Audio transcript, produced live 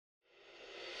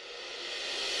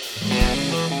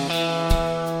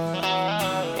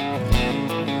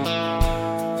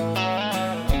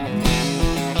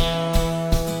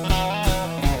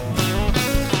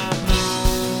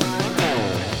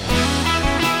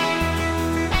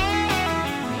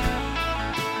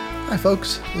Hi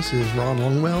folks, this is Ron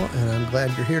Longwell, and I'm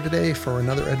glad you're here today for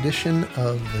another edition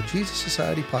of the Jesus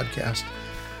Society podcast,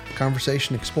 a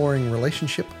conversation exploring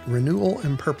relationship, renewal,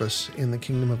 and purpose in the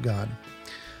kingdom of God.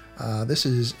 This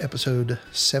is episode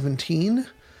 17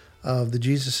 of the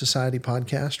Jesus Society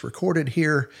podcast, recorded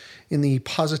here in the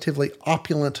positively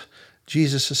opulent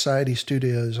Jesus Society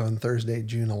studios on Thursday,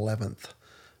 June 11th,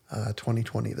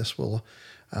 2020. This will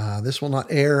not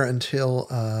air until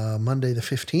Monday the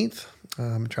 15th.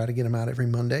 Try to get them out every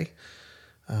Monday.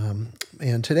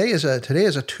 And today is a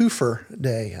twofer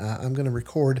day. I'm going to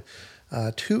record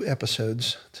 2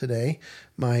 episodes today.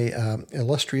 My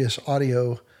illustrious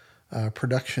audio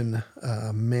production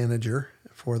manager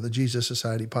for the Jesus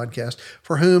Society podcast,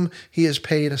 for whom he is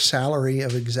paid a salary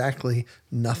of exactly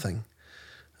nothing.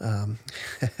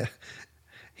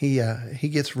 He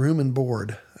gets room and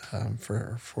board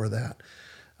for that.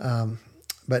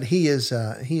 But he is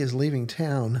leaving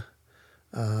town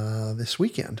this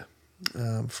weekend,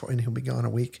 and he'll be gone a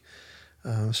week.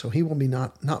 So he will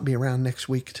not be around next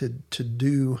week to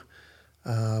do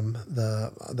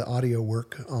the audio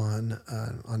work on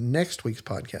next week's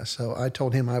podcast. So I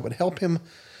told him I would help him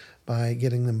by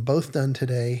getting them both done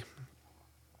today,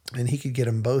 and he could get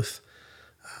them both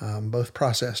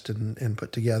processed and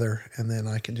put together, and then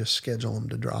I can just schedule them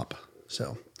to drop.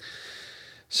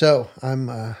 So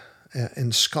I'm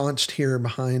ensconced here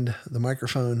behind the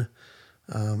microphone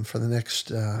for the next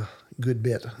good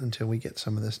bit until we get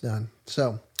some of this done.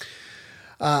 So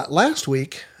last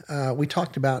week we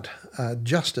talked about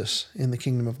justice in the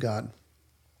kingdom of God.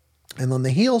 And on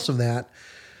the heels of that,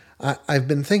 I've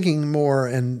been thinking more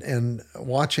and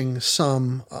watching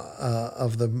some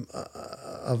of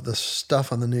the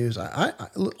stuff on the news. I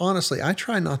honestly, I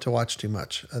try not to watch too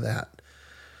much of that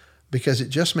because it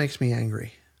just makes me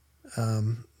angry.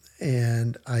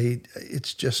 And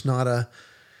it's just not a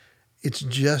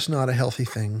healthy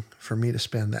thing for me to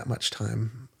spend that much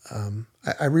time.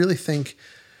 I really think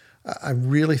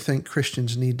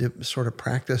Christians need to sort of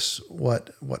practice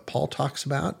what Paul talks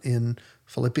about in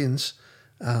Philippians.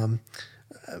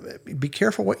 Be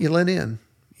careful what you let in.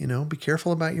 Be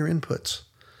careful about your inputs.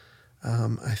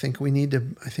 I think we need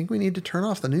to turn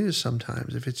off the news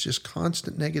sometimes if it's just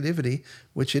constant negativity,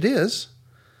 which it is.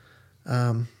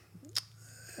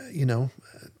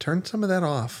 Turn some of that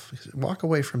off. Walk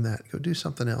away from that. Go do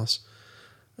something else.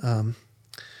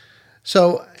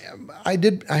 So I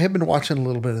have been watching a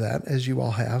little bit of that, as you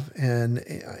all have, and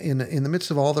in the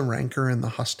midst of all the rancor and the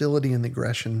hostility and the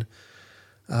aggression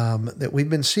that we've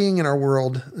been seeing in our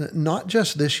world, not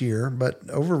just this year, but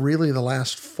over really the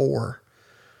last 4.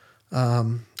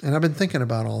 And I've been thinking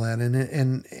about all that,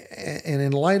 and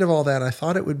in light of all that, I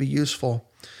thought it would be useful,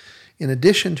 in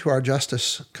addition to our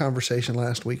justice conversation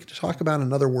last week, to talk about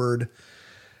another word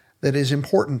that is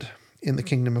important in the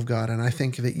kingdom of God. And I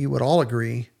think that you would all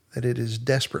agree that it is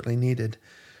desperately needed.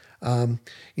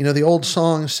 The old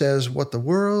song says, "What the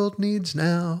world needs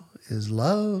now is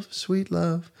love, sweet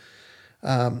love."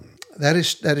 That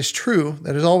is true.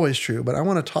 That is always true. But I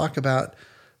want to talk about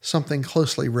something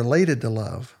closely related to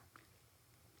love,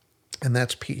 and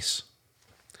that's peace.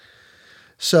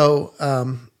 So,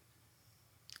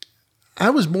 I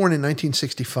was born in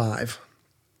 1965,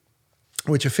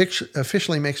 which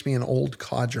officially makes me an old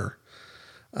codger.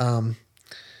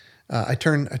 I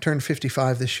turned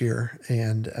 55 this year,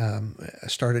 and I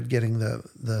started getting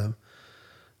the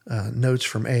notes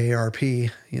from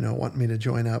AARP, wanting me to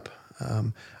join up.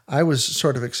 I was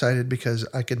sort of excited because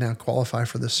I could now qualify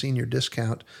for the senior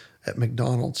discount at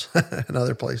McDonald's and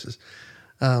other places.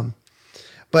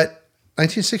 But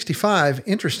 1965,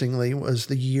 interestingly, was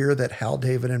the year that Hal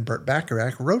David and Burt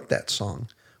Bacharach wrote that song,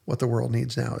 "What the World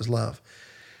Needs Now is Love."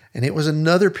 And it was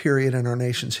another period in our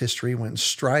nation's history when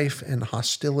strife and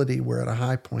hostility were at a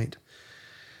high point.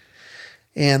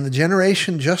 And the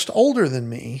generation just older than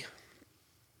me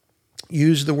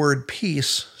used the word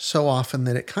peace so often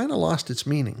that it kind of lost its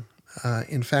meaning.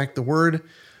 In fact, the word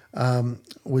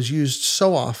was used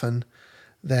so often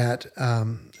that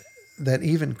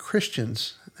even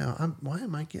Christians... Now,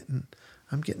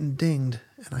 I'm getting dinged,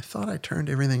 and I thought I turned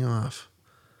everything off.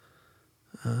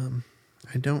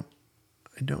 I don't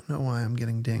know why I'm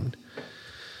getting dinged.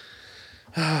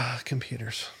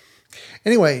 Computers.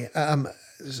 Anyway,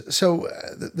 so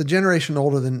the generation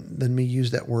older than me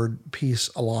used that word peace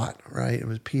a lot, right? It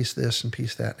was peace this and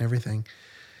peace that and everything.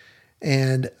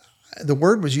 And the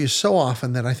word was used so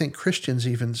often that I think Christians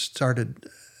even started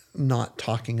not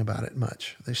talking about it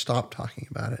much. They stopped talking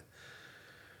about it.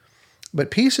 But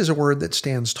peace is a word that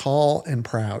stands tall and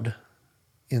proud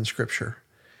in Scripture.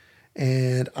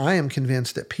 And I am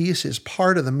convinced that peace is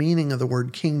part of the meaning of the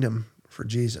word kingdom for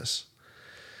Jesus.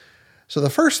 So the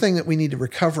first thing that we need to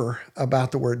recover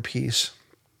about the word peace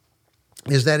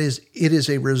is that it is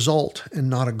a result and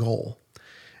not a goal.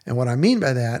 And what I mean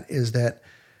by that is that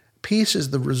peace is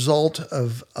the result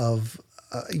of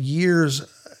years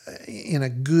in a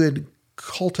good,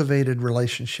 cultivated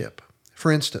relationship.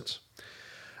 For instance,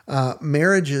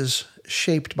 marriages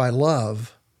shaped by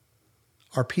love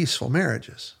are peaceful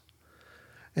marriages.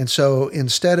 And so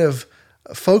instead of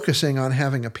focusing on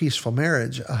having a peaceful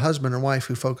marriage, a husband and wife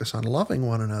who focus on loving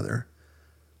one another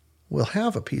will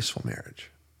have a peaceful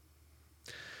marriage.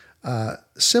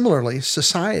 Similarly,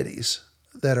 societies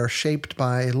that are shaped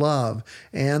by love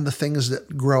and the things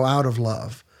that grow out of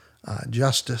love,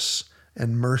 justice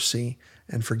and mercy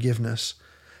and forgiveness,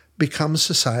 become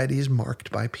societies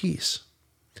marked by peace.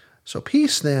 So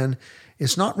peace then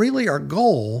is not really our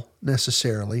goal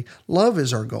necessarily. Love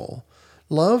is our goal.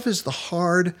 Love is the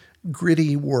hard,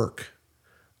 gritty work.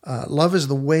 Love is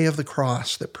the way of the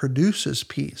cross that produces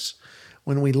peace.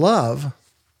 When we love,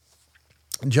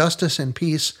 justice and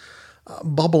peace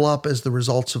bubble up as the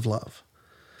results of love.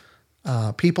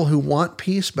 People who want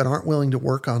peace but aren't willing to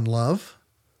work on love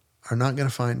are not going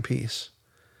to find peace.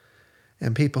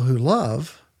 And people who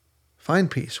love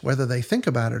find peace, whether they think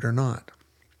about it or not.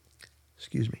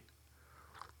 Excuse me.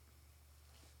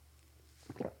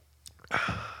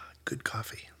 Good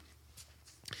coffee.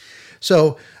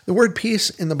 So the word peace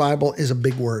in the Bible is a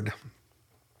big word.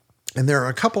 And there are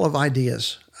a couple of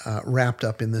ideas wrapped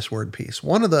up in this word peace.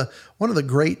 One of the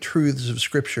great truths of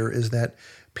Scripture is that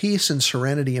peace and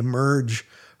serenity emerge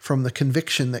from the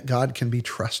conviction that God can be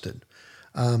trusted.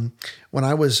 When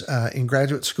I was in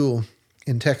graduate school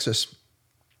in Texas,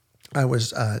 I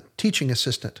was teaching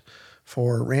assistant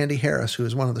for Randy Harris, who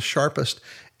is one of the sharpest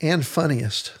and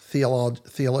funniest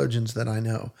theologians that I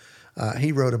know.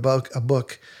 He wrote a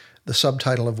book, the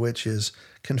subtitle of which is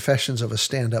Confessions of a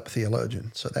Stand-Up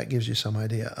Theologian. So that gives you some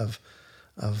idea of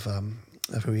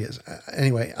who he is.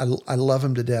 Anyway, I love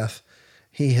him to death.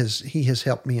 He has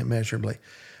helped me immeasurably.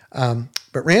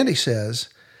 But Randy says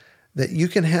that you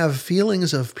can have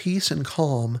feelings of peace and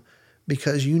calm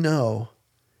because you know,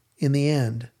 in the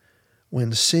end,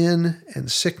 when sin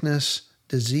and sickness,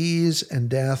 disease and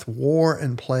death, war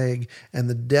and plague, and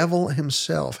the devil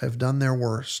himself have done their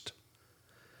worst,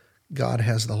 God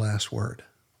has the last word.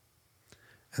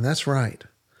 And that's right.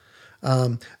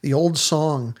 The old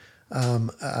song,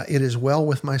 It Is Well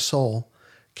With My Soul,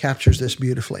 captures this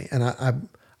beautifully. And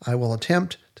I will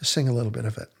attempt to sing a little bit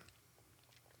of it.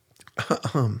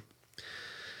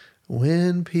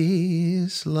 When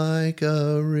peace like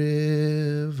a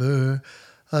river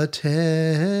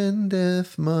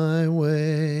attendeth my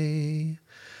way,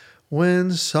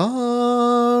 when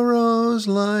sorrows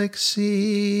like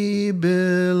sea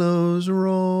billows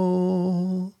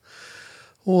roll,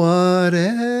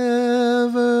 whatever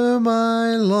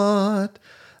my lot,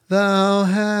 thou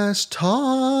hast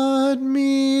taught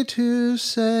me to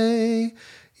say,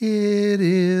 it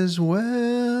is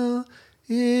well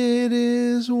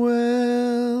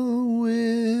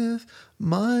with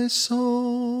my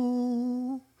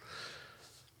soul.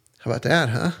 How about that,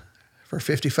 huh? For a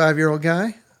 55-year-old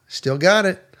guy, still got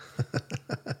it.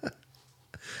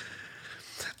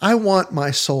 I want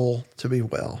my soul to be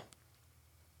well.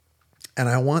 And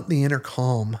I want the inner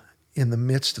calm in the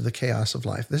midst of the chaos of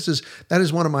life. That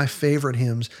is one of my favorite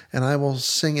hymns, and I will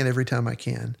sing it every time I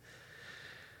can.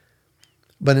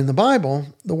 But in the Bible,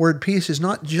 the word peace is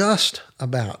not just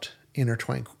about inner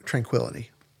tranquility.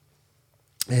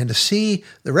 And to see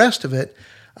the rest of it,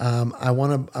 I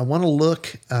want to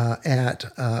look at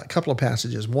a couple of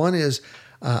passages. One is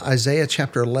Isaiah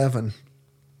chapter 11,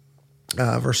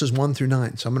 verses 1 through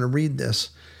 9. So I'm going to read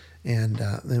this, and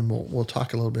then we'll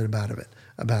talk a little bit about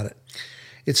it.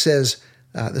 It says,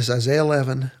 this is Isaiah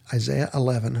 11,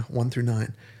 1 through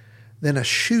 9. Then a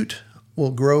shoot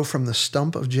will grow from the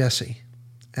stump of Jesse,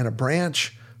 and a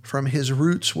branch from his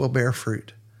roots will bear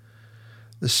fruit.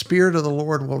 The Spirit of the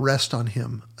Lord will rest on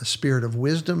him, a spirit of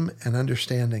wisdom and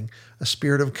understanding, a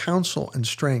spirit of counsel and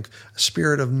strength, a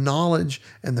spirit of knowledge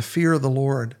and the fear of the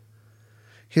Lord.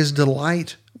 His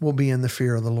delight will be in the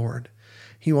fear of the Lord.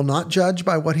 He will not judge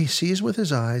by what he sees with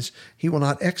his eyes. He will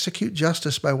not execute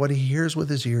justice by what he hears with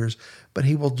his ears, but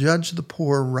he will judge the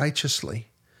poor righteously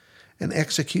and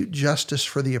execute justice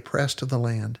for the oppressed of the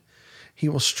land. He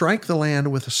will strike the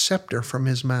land with a scepter from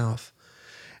his mouth,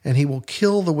 and he will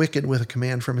kill the wicked with a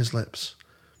command from his lips.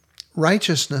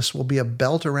 Righteousness will be a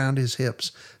belt around his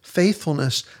hips.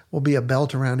 Faithfulness will be a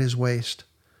belt around his waist.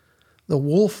 The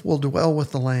wolf will dwell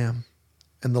with the lamb,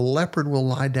 and the leopard will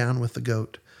lie down with the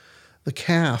goat. The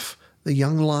calf, the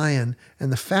young lion,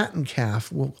 and the fattened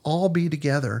calf will all be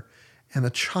together, and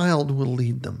a child will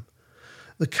lead them.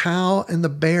 The cow and the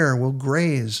bear will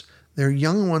graze. Their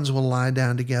young ones will lie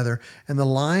down together, and the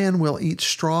lion will eat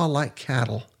straw like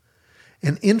cattle.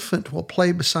 An infant will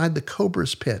play beside the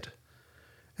cobra's pit,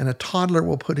 and a toddler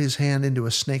will put his hand into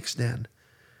a snake's den.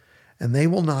 And they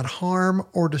will not harm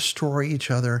or destroy each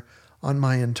other on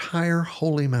my entire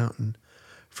holy mountain,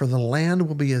 for the land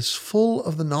will be as full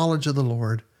of the knowledge of the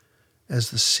Lord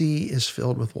as the sea is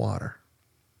filled with water.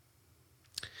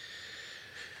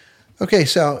 Okay,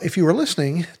 so if you were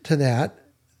listening to that,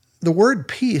 the word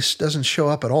peace doesn't show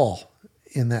up at all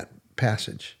in that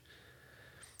passage.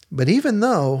 But even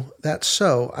though that's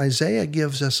so, Isaiah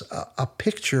gives us a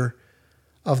picture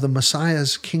of the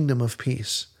Messiah's kingdom of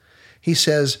peace. He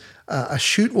says, a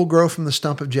shoot will grow from the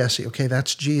stump of Jesse. Okay,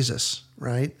 that's Jesus,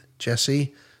 right?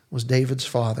 Jesse was David's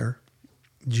father.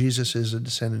 Jesus is a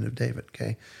descendant of David,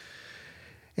 okay?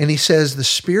 And he says, the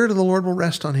Spirit of the Lord will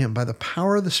rest on him. By the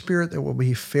power of the Spirit, there will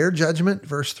be fair judgment,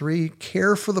 verse 3,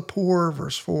 care for the poor,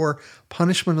 verse 4,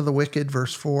 punishment of the wicked,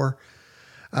 verse 4.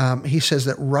 He says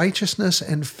that righteousness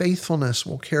and faithfulness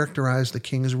will characterize the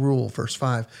king's rule, verse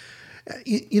 5.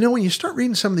 You know, when you start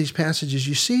reading some of these passages,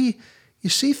 you see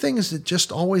things that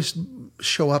just always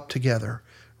show up together,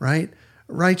 right?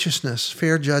 Righteousness,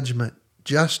 fair judgment,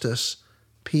 justice,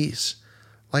 peace.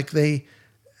 Like they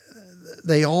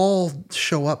all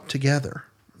show up together.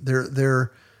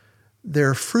 They're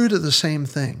fruit of the same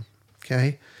thing,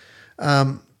 okay?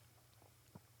 And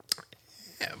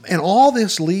all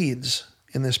this leads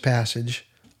in this passage,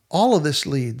 all of this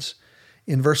leads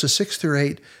in verses 6 through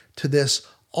 8 to this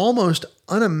almost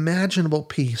unimaginable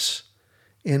peace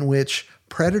in which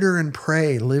predator and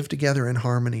prey live together in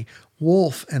harmony,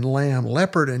 wolf and lamb,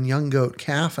 leopard and young goat,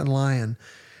 calf and lion,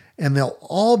 and they'll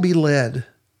all be led,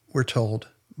 we're told,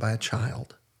 by a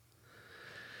child.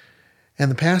 And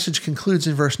the passage concludes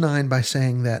in verse 9 by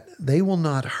saying that they will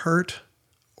not hurt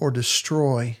or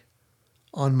destroy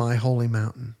on my holy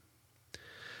mountain.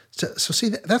 So see,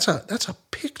 that's a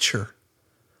picture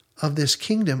of this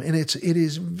kingdom, and it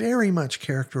is very much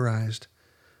characterized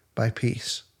by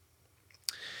peace.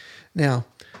 Now,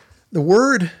 the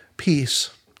word peace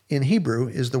in Hebrew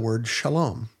is the word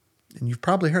shalom, and you've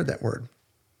probably heard that word.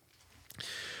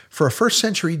 For a first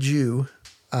century Jew,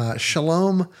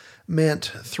 shalom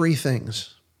meant three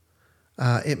things.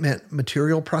 It meant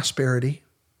material prosperity.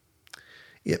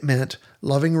 It meant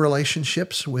loving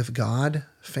relationships with God,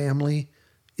 family,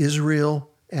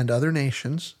 Israel, and other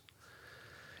nations.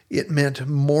 It meant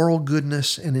moral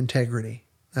goodness and integrity.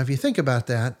 Now, if you think about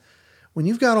that, when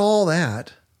you've got all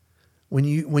that, when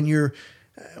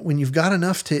you've got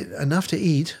enough to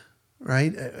eat,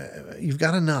 right? You've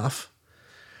got enough.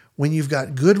 When you've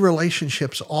got good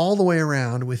relationships all the way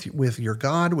around with your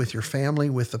God, with your family,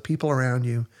 with the people around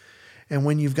you, and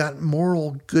when you've got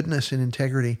moral goodness and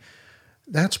integrity,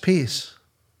 that's peace,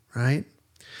 right?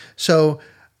 So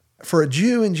for a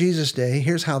Jew in Jesus' day,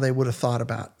 here's how they would have thought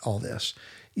about all this.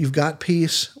 You've got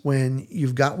peace when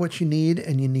you've got what you need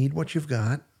and you need what you've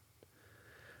got.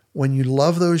 When you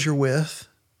love those you're with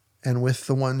and with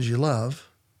the ones you love.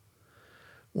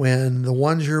 When the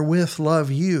ones you're with love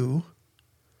you.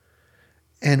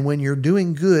 And when you're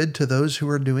doing good to those who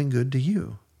are doing good to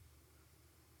you.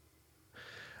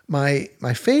 My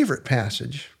favorite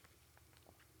passage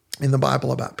in the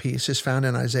Bible about peace is found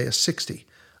in Isaiah 60,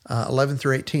 11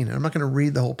 through 18. And I'm not going to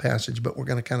read the whole passage, but we're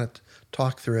going to kind of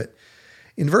talk through it.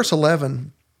 In verse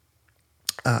 11,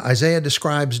 Isaiah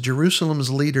describes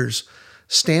Jerusalem's leaders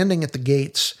standing at the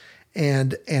gates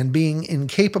and being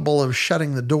incapable of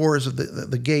shutting the doors of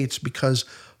the gates because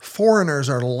foreigners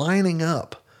are lining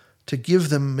up to give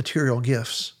them material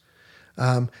gifts.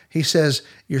 He says,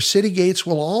 your city gates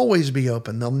will always be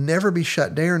open. They'll never be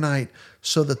shut day or night,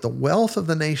 so that the wealth of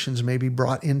the nations may be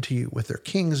brought into you, with their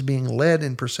kings being led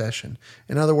in procession.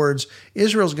 In other words,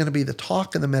 Israel's going to be the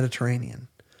talk of the Mediterranean.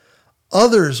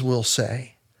 Others will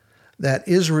say that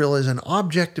Israel is an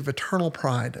object of eternal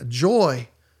pride, a joy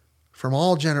from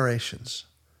all generations.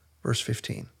 Verse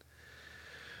 15.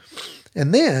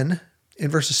 And then, in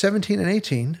verses 17 and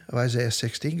 18 of Isaiah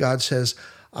 60, God says,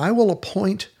 I will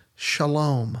appoint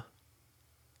shalom,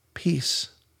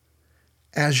 peace,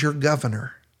 as your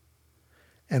governor,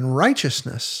 and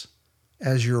righteousness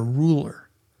as your ruler.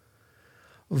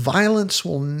 Violence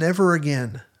will never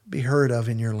again be heard of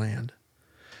in your land.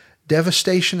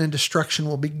 Devastation and destruction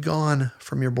will be gone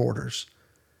from your borders,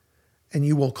 and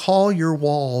you will call your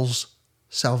walls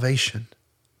salvation,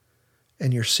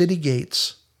 and your city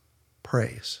gates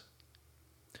praise.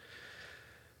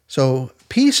 So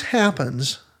peace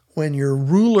happens when your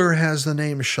ruler has the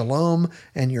name Shalom,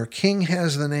 and your king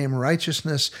has the name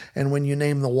Righteousness, and when you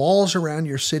name the walls around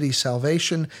your city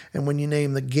Salvation, and when you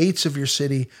name the gates of your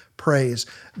city Praise.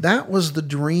 That was the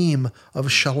dream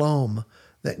of Shalom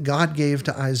that God gave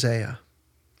to Isaiah.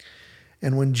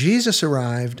 And when Jesus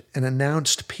arrived and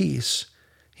announced peace,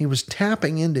 he was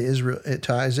tapping into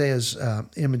Isaiah's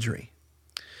imagery.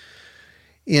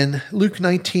 In Luke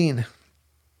 19,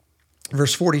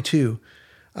 verse 42,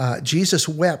 Jesus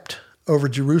wept over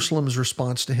Jerusalem's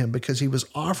response to him because he was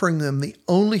offering them the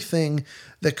only thing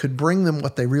that could bring them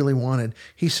what they really wanted.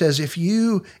 He says, if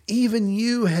you, even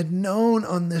you, had known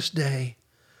on this day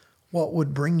what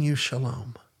would bring you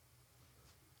shalom.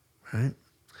 Right?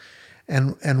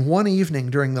 And one evening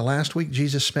during the last week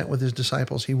Jesus spent with his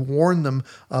disciples, he warned them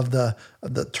of the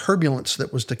turbulence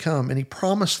that was to come, and he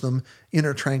promised them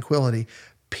inner tranquility.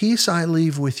 Peace I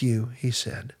leave with you, he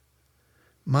said.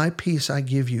 My peace I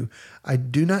give you. I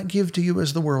do not give to you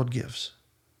as the world gives.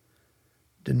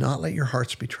 Do not let your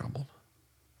hearts be troubled,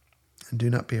 and do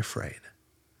not be afraid.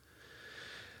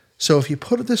 So if you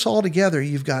put this all together,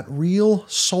 you've got real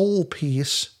soul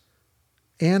peace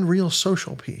and real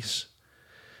social peace.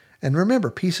 And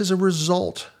remember, peace is a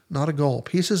result, not a goal.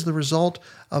 Peace is the result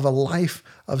of a life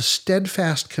of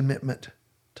steadfast commitment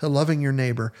to loving your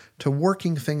neighbor, to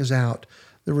working things out,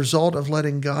 the result of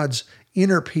letting God's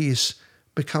inner peace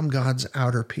become God's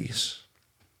outer peace.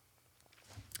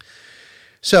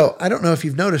 So I don't know if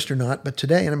you've noticed or not, but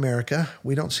today in America,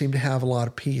 we don't seem to have a lot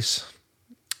of peace.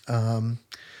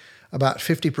 About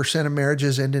 50% of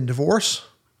marriages end in divorce,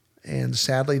 and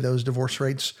sadly, those divorce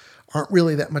rates aren't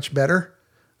really that much better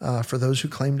for those who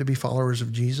claim to be followers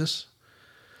of Jesus.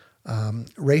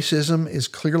 Racism is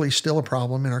clearly still a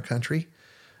problem in our country,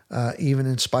 even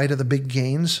in spite of the big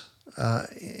gains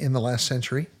in the last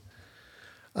century.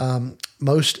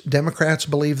 Most Democrats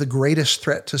believe the greatest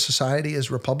threat to society is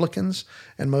Republicans,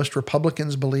 and most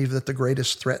Republicans believe that the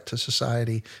greatest threat to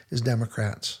society is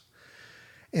Democrats.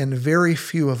 And very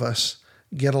few of us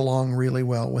get along really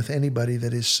well with anybody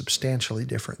that is substantially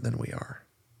different than we are.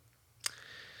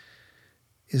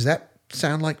 Does that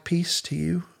sound like peace to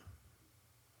you?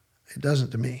 It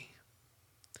doesn't to me.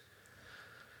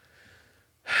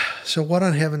 So what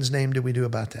on heaven's name do we do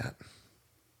about that?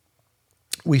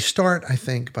 We start, I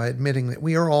think, by admitting that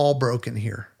we are all broken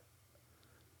here.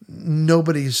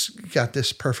 Nobody's got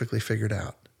this perfectly figured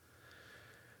out.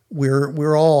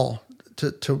 We're all,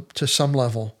 to some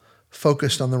level,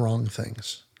 focused on the wrong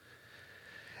things.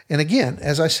 And again,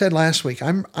 as I said last week,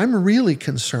 I'm really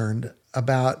concerned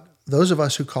about those of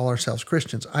us who call ourselves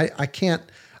Christians. I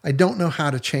don't know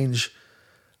how to change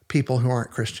people who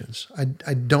aren't Christians.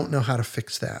 I don't know how to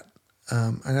fix that.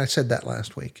 And I said that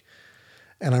last week.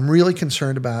 And I'm really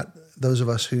concerned about those of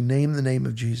us who name the name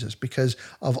of Jesus, because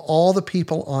of all the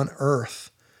people on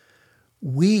earth,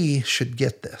 we should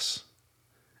get this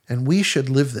and we should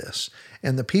live this.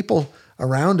 And the people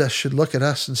around us should look at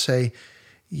us and say,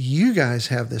 you guys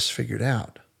have this figured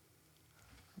out,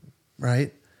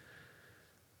 right?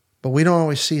 But we don't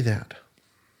always see that.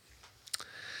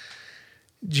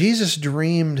 Jesus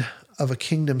dreamed of a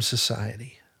kingdom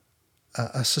society.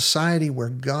 A society where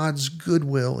God's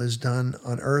goodwill is done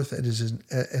on earth as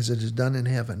it is done in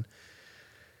heaven.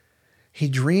 He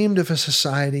dreamed of a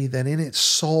society that in its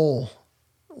soul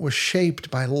was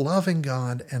shaped by loving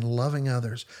God and loving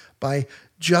others, by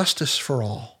justice for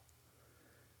all,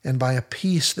 and by a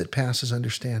peace that passes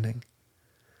understanding.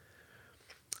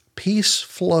 Peace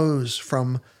flows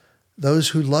from those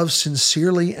who love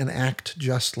sincerely and act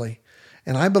justly.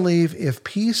 And I believe if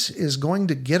peace is going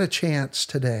to get a chance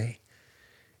today,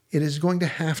 it is going to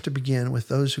have to begin with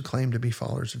those who claim to be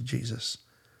followers of Jesus.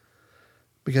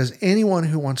 Because anyone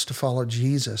who wants to follow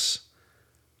Jesus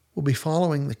will be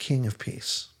following the King of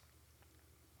Peace.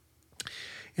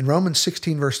 In Romans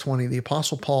 16, verse 20, the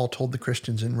Apostle Paul told the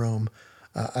Christians in Rome,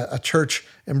 a church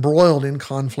embroiled in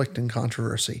conflict and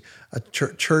controversy, a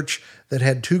church that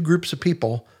had two groups of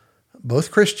people, both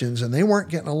Christians, and they weren't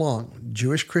getting along,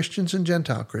 Jewish Christians and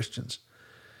Gentile Christians.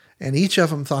 And each of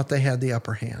them thought they had the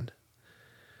upper hand.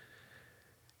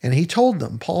 And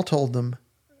Paul told them,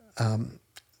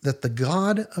 that the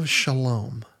God of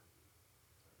Shalom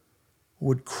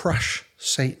would crush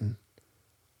Satan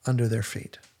under their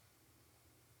feet.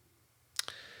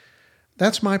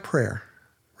 That's my prayer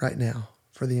right now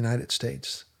for the United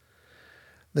States,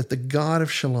 that the God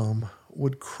of Shalom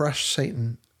would crush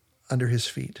Satan under his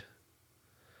feet,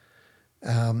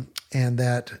 and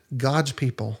that God's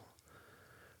people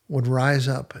would rise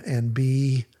up and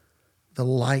be the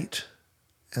light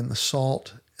and the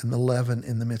salt and the leaven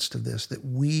in the midst of this, that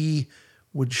we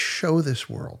would show this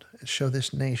world and show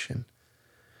this nation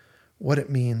what it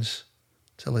means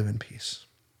to live in peace.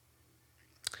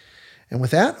 And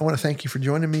with that, I want to thank you for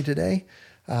joining me today.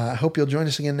 I hope you'll join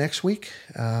us again next week,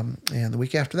 and the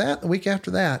week after that.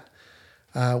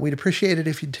 We'd appreciate it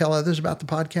if you'd tell others about the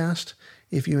podcast.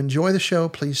 If you enjoy the show,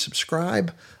 please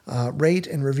subscribe, rate,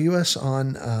 and review us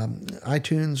on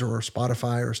iTunes or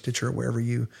Spotify or Stitcher, wherever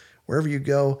you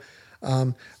go.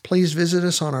 Please visit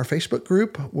us on our Facebook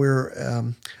group,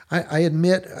 where I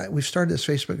admit we've started this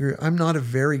Facebook group. I'm not a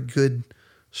very good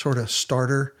sort of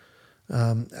starter.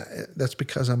 That's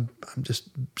because I'm just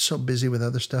so busy with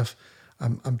other stuff.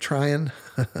 I'm trying,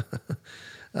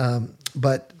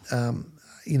 but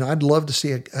I'd love to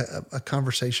see a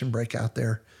conversation break out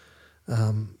there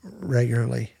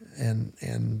regularly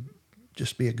and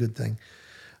just be a good thing.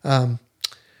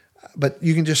 But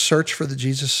you can just search for the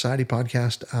Jesus Society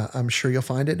podcast. I'm sure you'll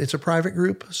find it. It's a private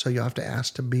group, so you'll have to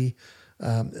ask to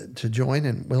join,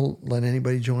 and we'll let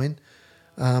anybody join.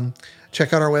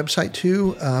 Check out our website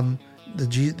too,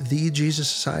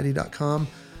 thejesussociety.com.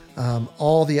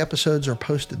 All the episodes are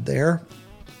posted there.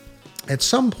 At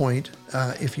some point,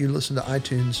 if you listen to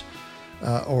iTunes,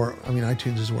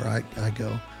 iTunes is where I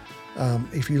go.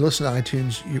 If you listen to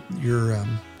iTunes,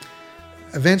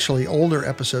 eventually older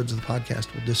episodes of the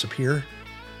podcast will disappear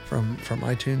from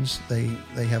iTunes.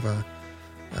 They have a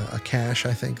cache,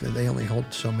 I think, that they only hold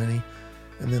so many,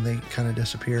 and then they kind of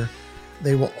disappear.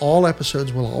 All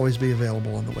episodes will always be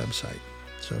available on the website.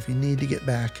 So if you need to get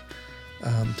back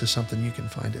to something, you can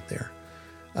find it there.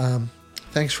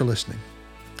 Thanks for listening.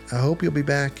 I hope you'll be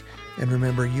back, and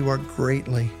remember, you are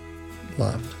greatly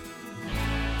loved.